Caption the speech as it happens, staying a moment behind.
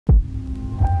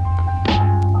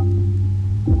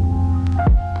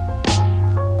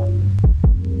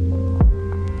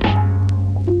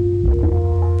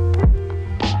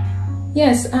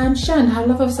Yes, Shunned, How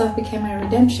Love of Self Became My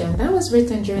Redemption. That was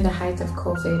written during the height of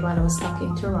COVID while I was stuck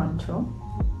in Toronto.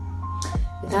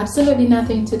 With absolutely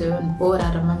nothing to do and bored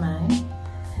out of my mind.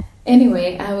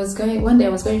 Anyway, one day I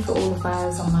was going through all the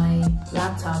files on my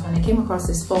laptop and I came across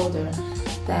this folder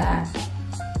that,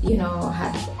 you know,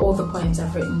 had all the poems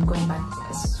I've written going back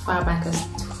as far back as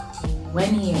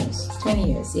 20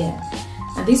 years, yeah.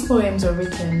 And these poems were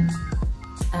written,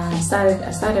 I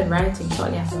started writing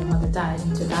shortly after my mother died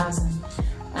in 2000.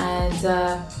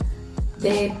 And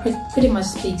they pretty much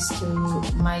speaks to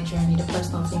my journey, the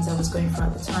personal things I was going through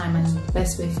at the time, and the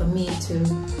best way for me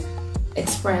to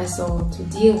express or to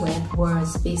deal with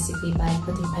was basically by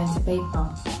putting pen to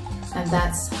paper. And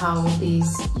that's how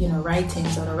these, you know,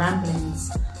 writings or the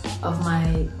ramblings of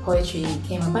my poetry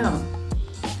came about.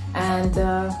 And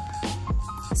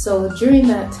so during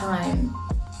that time,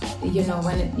 you know,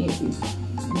 when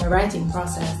the writing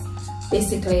process,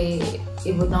 basically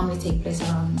it would normally take place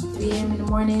around 3 AM in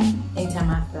the morning, anytime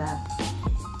after that.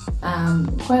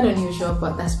 Quite unusual,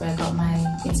 but that's where I got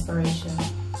my inspiration.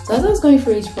 So as I was going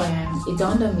through each poem, it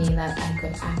dawned on me that I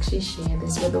could actually share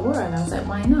this with the world. I was like,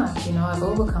 why not? You know, I've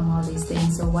overcome all these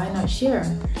things, so why not share?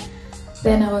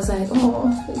 Then I was like, oh,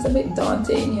 it's a bit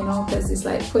daunting, you know, because it's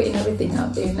like putting everything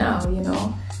out there now, you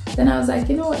know. Then I was like,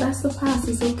 you know what, that's the past,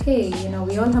 it's okay. You know,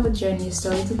 we all have a journey, a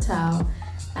story to tell,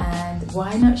 and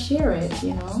why not share it,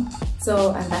 you know?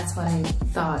 So, and that's what I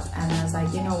thought, and I was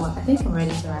like, you know what, I think I'm ready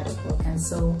to write a book. And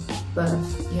so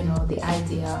birth, you know, the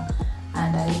idea,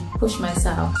 and I pushed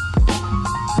myself.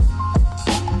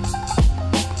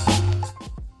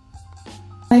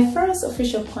 My first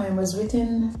official poem was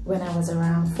written when I was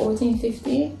around 14,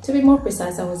 15. To be more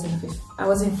precise, I was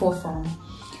in fourth form.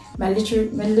 My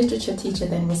literature teacher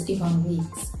then was Yvonne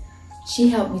Weeks. She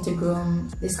helped me to groom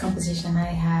this composition I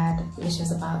had, which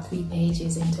was about 3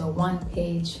 pages, into a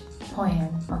 1-page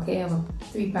poem, okay, of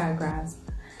 3 paragraphs.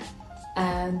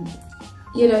 And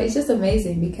you know, it's just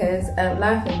amazing because I'm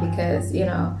laughing because, you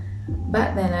know,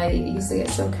 back then I used to get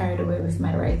so carried away with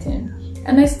my writing,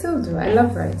 and I still do. I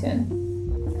love writing,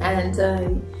 and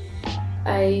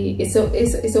it's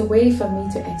a way for me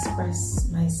to express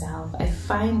myself. I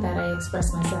find that I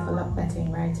express myself a lot better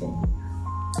in writing.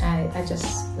 I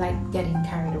just like getting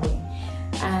carried away,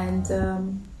 and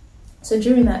so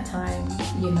during that time,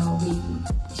 you know,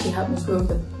 she helped me grow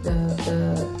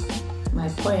my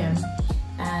poem.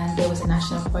 And there was a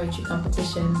national poetry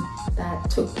competition that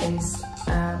took place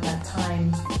that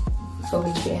time, for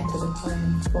which we entered the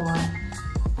poem for,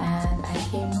 and I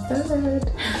came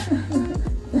third.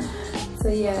 So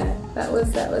yeah, that was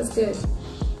good.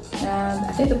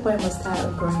 I think the poem was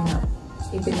titled "Growing Up."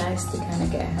 It'd be nice to kind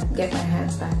of get my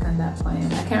hands back on that poem.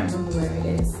 I can't remember where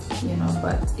it is, you know,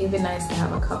 but it'd be nice to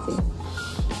have a copy.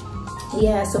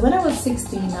 Yeah, so when I was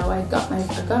 16 now, I got my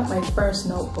first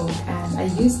notebook, and I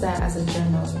used that as a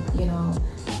journal, you know,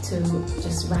 to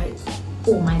just write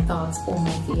all my thoughts, all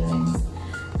my feelings.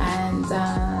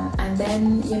 And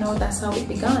then, you know, that's how it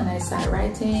began. I started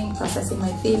writing, processing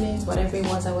my feelings, whatever it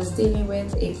was I was dealing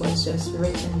with, it was just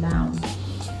written down.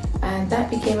 And that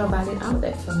became a valid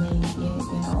outlet for me, you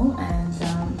know,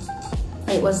 and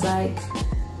it was like,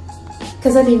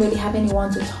 because I didn't really have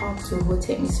anyone to talk to who would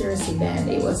take me seriously then,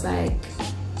 it was like,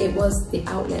 it was the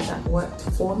outlet that worked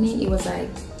for me. It was like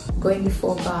going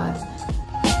before God.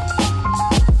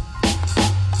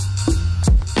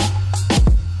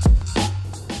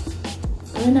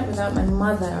 Growing up without my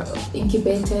mother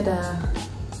incubated a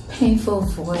painful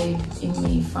void in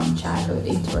me from childhood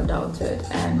into adulthood,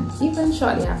 and even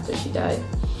shortly after she died.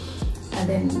 And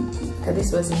then, because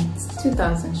this was in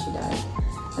 2000 she died.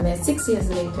 And then 6 years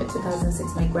later,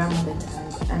 2006, my grandmother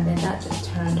died, and then that just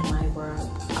turned my world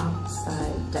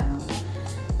upside down.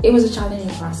 It was a challenging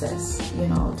process, you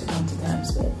know, to come to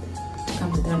terms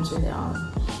with it all.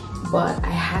 But I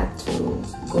had to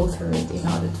go through it in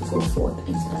order to go forth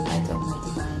into the light of my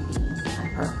divine being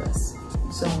and purpose.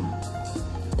 So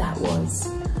that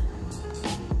was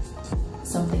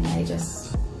something I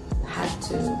just had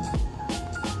to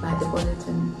bite the bullet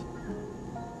and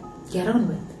get on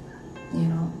with, you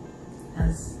know,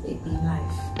 as it being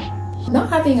life. Not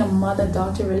having a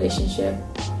mother-daughter relationship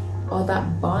or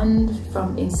that bond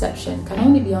from inception can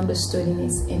only be understood in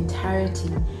its entirety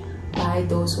by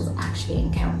those who've actually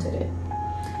encountered it.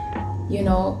 You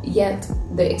know, yet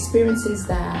the experiences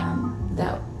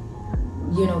that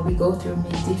you know, we go through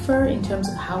may differ in terms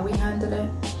of how we handle it.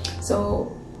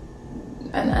 So,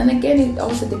 and again, it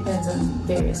also depends on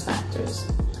various factors.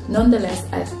 Nonetheless,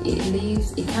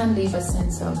 it can leave a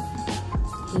sense of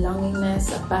longingness,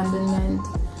 abandonment,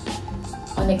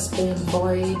 unexplained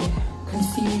void,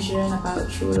 confusion about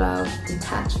true love,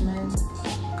 detachment,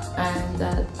 and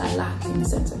a lacking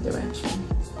sense of direction.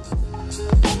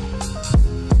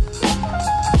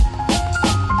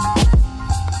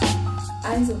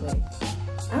 Eyes Awake.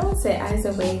 I would say Eyes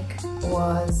Awake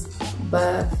was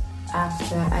birthed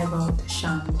after I wrote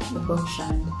Shunned, the book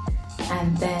Shunned,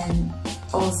 and then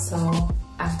also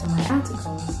after my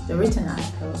articles, the written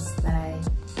articles that I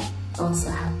also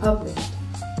have published.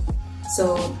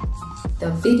 So the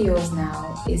videos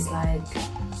now is like,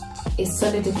 it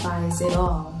solidifies it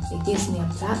all. It gives me a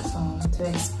platform to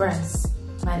express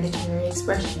my literary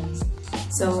expressions.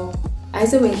 So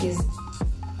Eyes Awake is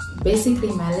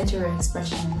basically my literary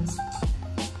expressions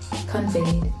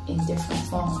conveyed in different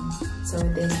forms. So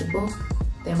there's the book,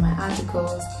 there are my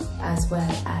articles, as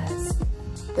well as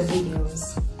the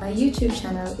videos. My YouTube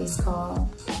channel is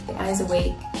called the Eyes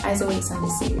Awake Sunday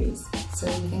Series. So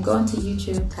you can go onto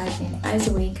YouTube, type in Eyes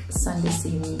Awake Sunday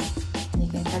Series, and you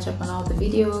can catch up on all the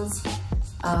videos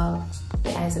of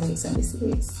the Eyes Awake Sunday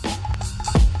Series.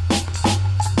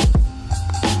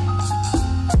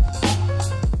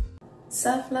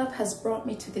 Self-love has brought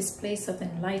me to this place of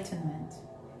enlightenment.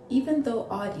 Even though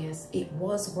arduous, it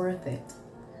was worth it,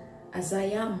 as I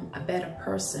am a better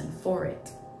person for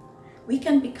it. We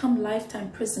can become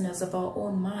lifetime prisoners of our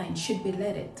own mind should we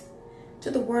let it. To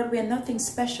the world, we are nothing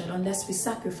special unless we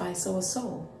sacrifice our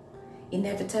soul.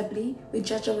 Inevitably, we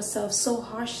judge ourselves so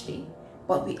harshly,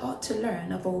 but we ought to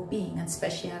learn of our being and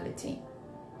speciality.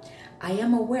 I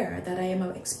am aware that I am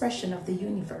an expression of the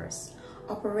universe,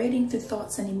 operating through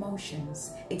thoughts and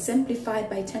emotions, exemplified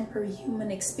by temporary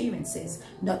human experiences,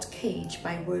 not caged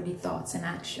by worldly thoughts and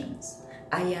actions.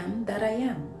 I am that I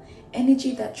am,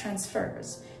 energy that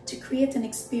transfers, to create an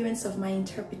experience of my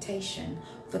interpretation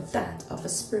for that of a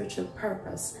spiritual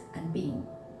purpose and being.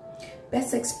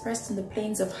 Best expressed in the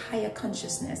planes of higher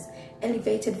consciousness,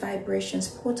 elevated vibrations,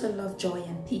 portal of joy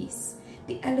and peace,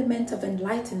 the element of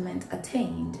enlightenment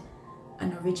attained,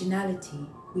 an originality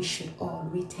we should all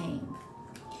retain.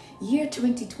 Year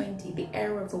 2020, the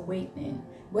era of awakening.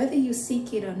 Whether you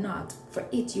seek it or not, for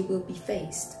it you will be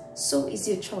faced. So is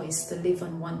your choice to live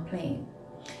on one plane.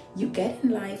 You get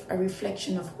in life a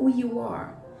reflection of who you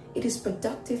are. It is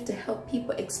productive to help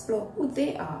people explore who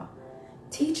they are.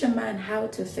 Teach a man how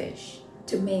to fish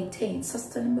to maintain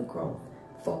sustainable growth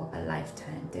for a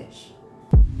lifetime dish.